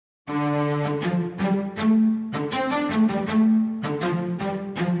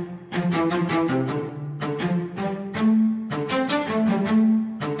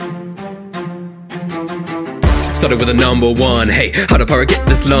started with a #1. Hey, how the pirate get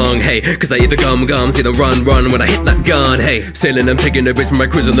this long? Hey, cause I eat the gum, see the run when I hit that gun. Hey, sailing, I'm taking the base from my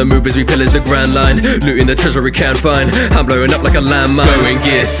cruise on the move as we pillage the Grand Line, looting the treasure we can't find. I'm blowing up like a landmine. Going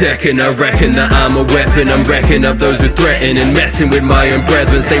gear second, I reckon that I'm a weapon. I'm wrecking up those who threaten and messing with my own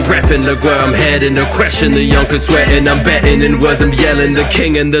brethren. Stay repping, look where I'm heading. No question, the young is sweating. I'm betting in words, I'm yelling the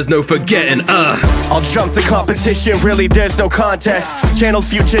king, and there's no forgetting. I'll jump to competition, really there's no contest. Channel's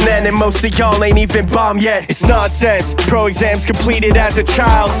future end and most of y'all ain't even bombed yet. It's nonsense, pro exams completed as a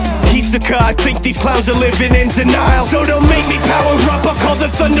child. Hisoka, I think these clowns are living in denial. So don't make me power up, I'll call the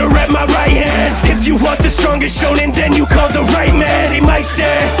thunder at my right hand. If you want the strongest shonen, then you call the right man. He might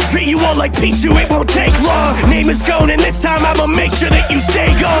stand, treat you all like pizza, it won't take long. Name is gone and this time I'ma make sure that you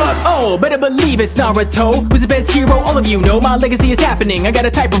stay gone. Oh, better believe it's Naruto, who's the best hero, all of you know. My legacy is happening, I got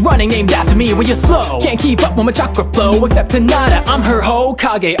a type of running named after me. When you're slow, can't keep up with my chakra flow. Except Tanada, I'm her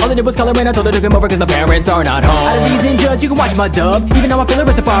Hokage. All I did was color and I told her to come over cause my parents are not home. Out of these ninjas, you can watch my dub, even though my filler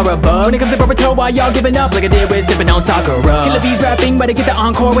is a far above. When it comes to Boruto, why y'all giving up like I did with sipping on Sakura? Killer Bees rapping, but I get the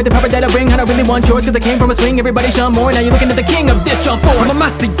encore with the power that I bring. I don't really want yours cause I came from a swing, everybody shun more. Now you're looking at the king of this jump force. I'm a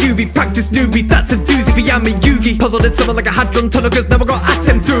master Yubi, practice newbie, that's a doozy for Yami Yugi. Puzzled in someone like a hadron tunnel cause never got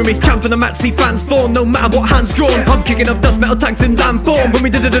atom through me. Champ in the match, see fans form, no matter what hands drawn. I'm kicking up dust metal tanks in land form. When we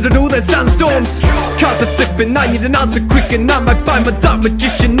did all there's sandstorms. Cards are flipping, I need an answer quick, and I might find my dark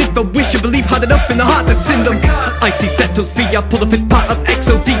magician. If I wish and believe hard enough in the heart that's in them. Icy settles free, I pull the fifth part of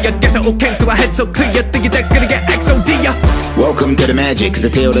XOD. I guess it all came to a head so clear. Think your deck's gonna get XOD, yeah. Welcome to the magic, it's a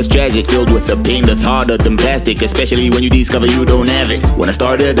tale that's tragic, filled with a pain that's harder than plastic, especially when you discover you don't have it. When I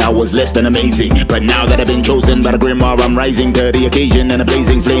started, I was less than amazing, but now that I've been chosen by the grimoire, I'm rising to the occasion in a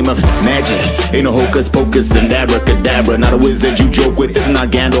blazing flame of magic. Ain't no hocus pocus and abracadabra, not a wizard you joke with. It's not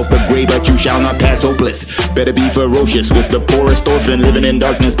Gandalf the Grey, but you shall not pass hopeless. Better be ferocious, was the poorest orphan living in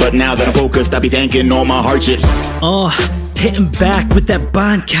darkness, but now that I'm focused, I'll be thanking all my hardships. Hitting back with that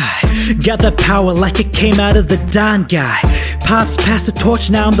Bankai. Got that power like it came out of the Don guy. Pops pass the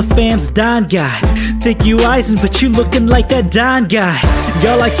torch, now I'm the fam's Don guy. Think you Eisen, but you looking like that Don guy.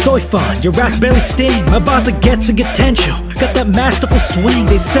 Y'all like soy fun, your raps barely sting. My boss gets a potential, got that masterful swing.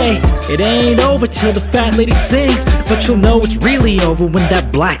 They say it ain't over till the fat lady sings, but you'll know it's really over when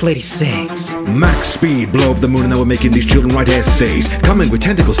that black lady sings. Max speed, blow up the moon and now we're making these children write essays. Coming with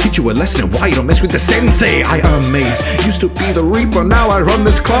tentacles, teach you a lesson and why you don't mess with the sensei. I amaze, used to be the reaper, now I run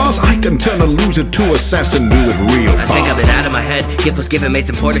this class. I can turn a loser to assassin, do it real fast. I think I've been out of my head, gift was given, made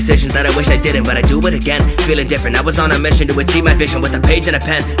some poor decisions that I wish I didn't, but I do it again, feeling different. I was on a mission to achieve my vision with a page and a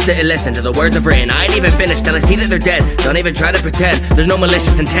pen. Sit and listen to the words I've written, I ain't even finished till I see that they're dead. Don't even try to pretend, there's no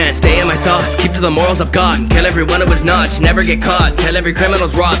malicious intent. Stay in my thoughts, keep to the morals of God, and kill everyone who was not, never get caught. Tell every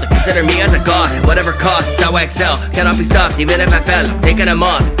criminal's rot to consider me as a god. Whatever cost, it's how I excel, cannot be stopped even if I fell. I'm taking them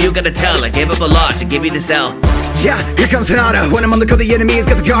off, if you gotta tell, I gave up a lot to give you this L. Yeah, here comes Hinata. When I'm on the go, the enemy has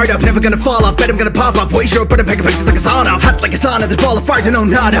got the guard up. Never gonna fall off, bet I'm gonna pop up. Way short, but I'm picking pictures like a sauna. Hot like a sauna, there's ball of fire to know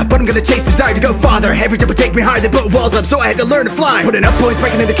nada. But I'm gonna chase desire to go farther. Every jump would take me higher, they put walls up, so I had to learn to fly. Putting up points,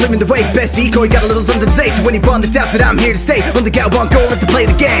 breaking into climbing the wave. Best decoy, got a little something to say to anyone that doubts that I'm here to stay. Only got one goal, is to play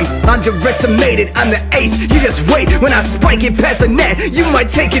the game. Underestimated, I'm the ace. You just wait, when I spike it past the net, you might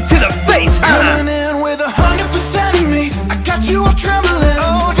take it to the face. Coming in with 100% of me, I got you all trembling.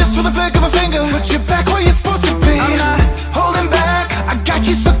 Oh, just for the flick of a finger, put you back where you're supposed to be. I'm not holding back, I got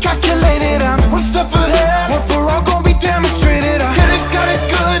you so calculated. I'm one step ahead, one for all gon' be demonstrated. I got it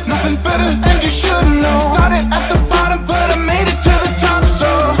good, nothing better, and you should know. Started at the bottom, but I made it to the top. So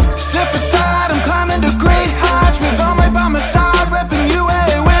step aside, I'm climbing to great heights with all my by my side, repping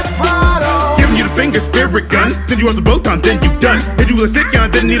UA with pride. Oh. Giving you the finger, spirit gun. Send you out the boat on, then you done. Hit you with a stick gun,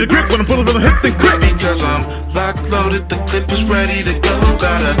 didn't need a grip. When I'm pulling from the hip, then click. Because I'm locked, loaded, the clip is ready to go.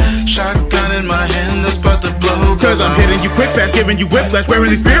 Got a shotgun in my hand that's about to blow. Cause I'm hitting you quick fast, giving you whiplash, wearing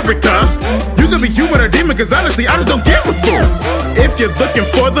these spirit cuffs. You could be human or demon, cause honestly, I just don't give a fool. If you're looking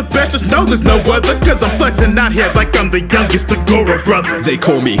for the best, just know there's no other. Cause I'm flexing out here like I'm the youngest Agora brother. They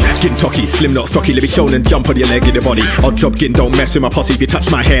call me Gintoki, slim not stocky, living Shonen Jump on your leg in the body. Odd job Gin, don't mess with my posse. If you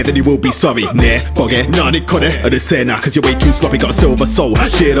touch my hair, then you will be sorry. Nah, bogey, nani kone. Or this say now, cause you're way too sloppy, got a silver soul.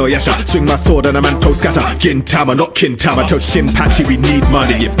 Shiro yasha, swing my sword and a manto scatter. Gintama, not Kintama, to Shinpachi, we need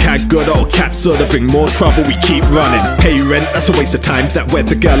money. If cat good or cat soda bring more trouble, we keep running. Pay rent, that's a waste of time. That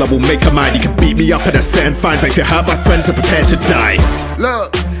weather girl, I will make her mind. You can beat me up and that's fair and fine, but if you hurt my friends, I'm prepared to die.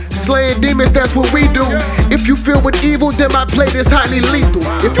 Look, slaying demons, that's what we do. If you filled with evil, then my blade is highly lethal.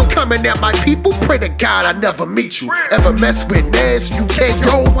 If you coming at my people, pray to God I never meet you. Ever mess with Nez, you can't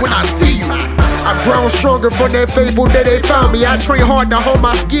go when I see you. I've grown stronger from that fateful day they found me. I train hard to hold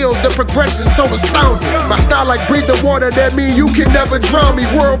my skills, the progression's so astounding. My style like breathing water, that mean you can never drown me.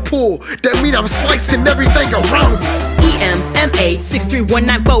 Whirlpool, that mean I'm slicing everything around me. EMMA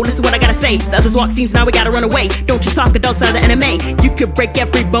 63194, listen what I gotta say. The others walk scenes, now we gotta run away. Don't you talk adults out of the anime. You could break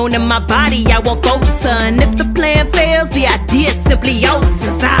every bone in my body, I won't go to. And if the plan fails, the idea simply alters.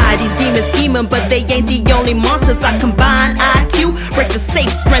 These demons scheming, but they ain't the only monsters. I combine IQ, break the safe,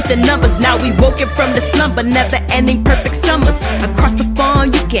 strength in numbers. Now we woken from the slumber, never ending perfect summers. Across the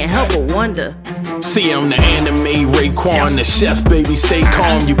farm, you can't help but wonder. See, I'm the anime Raekwon, the chef, baby, stay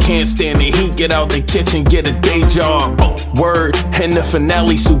calm. You can't stand the heat, get out the kitchen, get a day job. Word, and the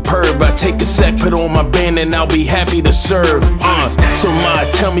finale superb. I take a sec, put on my band, and I'll be happy to serve. So ma,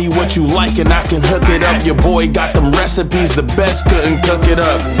 tell me what you like, and I can hook it up. Your boy got them recipes, the best couldn't cook it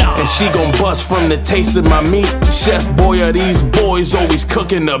up. And she gon' bust from the taste of my meat. Chef boy, are these boys always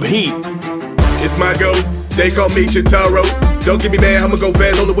cooking up heat? It's my go, they call me Chitaro. Don't get me mad, I'ma go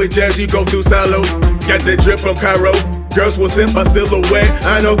fast, hold the way jazz, you go through silos. Got that drip from Cairo, girls will send my silhouette.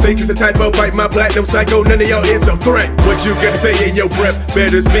 I don't think it's a typo, fight my platinum psycho, none of y'all is a threat. What you gotta say in your breath,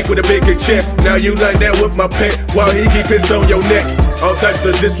 better speak with a bigger chest. Now you like that with my pet, while he keep his on your neck. All types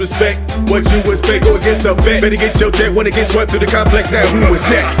of disrespect, what you expect, go against a vet. Better get your debt when it gets swept through the complex, now who is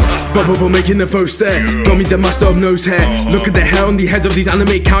next? Bubble making the first stare, got me the master of nose hair. Look at the hair on the heads of these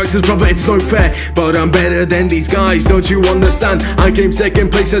anime characters, brother, it's no fair. But I'm better than these guys, don't you understand? I came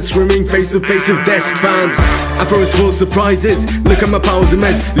second place at screaming face to face with desk fans. Afro is full of surprises, look at my powers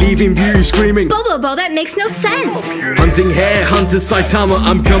immense, leaving views screaming. Bobo, that makes no sense. Hunting hair, Hunter Saitama,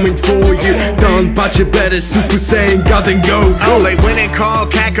 I'm coming for you. Don't batch it better, Super Saiyan, God and go. Oh, they went and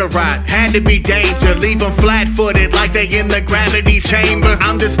called Kakarot, had to be danger. Leave them flat-footed like they in the gravity chamber.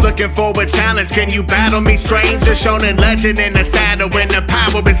 I'm just looking for a challenge, can you battle me, stranger? Shonen legend in the saddle when the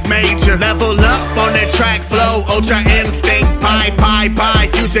power is major. Level up on the track flow, ultra instinct. Bye,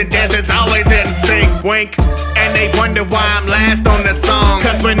 fusion deserts always in sync. Wink, and they wonder why I'm last on the song.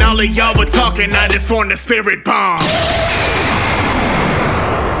 Cause when all of y'all were talking, I just formed a spirit bomb.